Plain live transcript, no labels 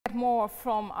More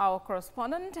from our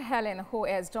correspondent, Helen, who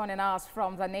is joining us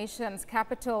from the nation's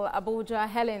capital, Abuja.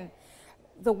 Helen,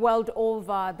 the world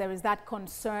over, there is that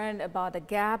concern about the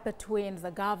gap between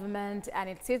the government and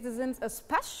its citizens,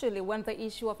 especially when the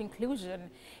issue of inclusion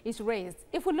is raised.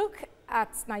 If we look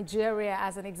at Nigeria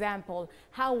as an example,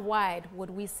 how wide would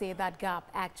we say that gap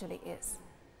actually is?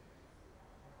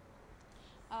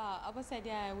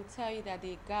 Obasanjo, I will tell you that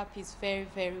the gap is very,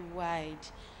 very wide.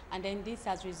 And then this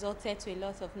has resulted to a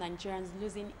lot of Nigerians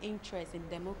losing interest in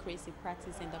democracy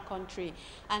practice in the country.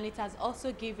 And it has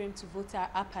also given to voter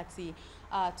apathy.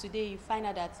 Today you find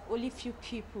out that only few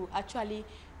people actually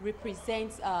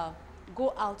represent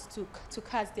go out to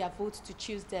cast their vote to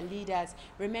choose their leaders.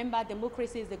 Remember,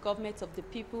 democracy is the government of the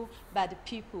people by the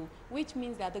people, which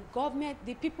means that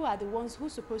the people are the ones who are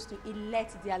supposed to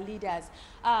elect their leaders.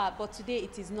 But today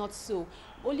it is not so.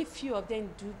 Only few of them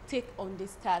do take on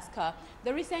this task.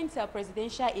 The recent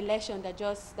presidential election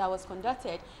that was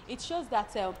conducted, it shows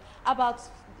that about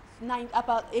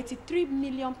 83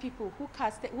 million people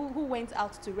who went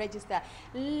out to register.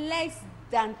 Less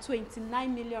than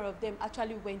 29 million of them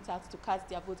actually went out to cast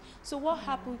their vote. So what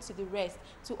happened to the rest,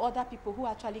 to other people who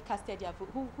actually casted their vote,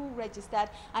 who registered,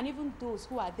 and even those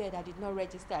who are there that did not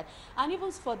register? And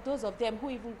even for those of them who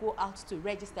even go out to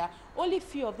register, only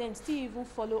few of them still even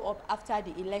follow up after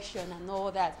the election and all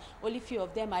that. Only few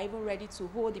of them are even ready to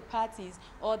hold the parties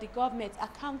or the government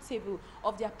accountable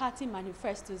of their party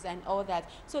manifestos and all that.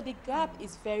 So the gap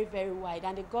is very, very wide,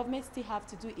 and the government still have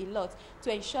to do a lot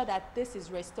to ensure that this is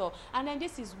restored. And then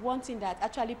this is one thing that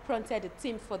actually prompted the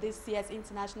theme for this year's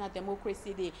International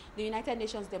Democracy Day, the United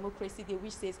Nations Democracy Day,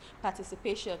 which says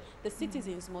participation. The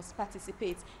citizens must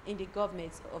participate in the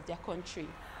government of their country.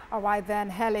 All right then,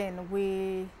 Helen,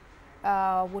 we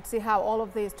would see how all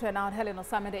of this turn out. Helen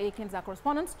Osamede-Akins, our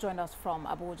correspondent, joined us from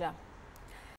Abuja.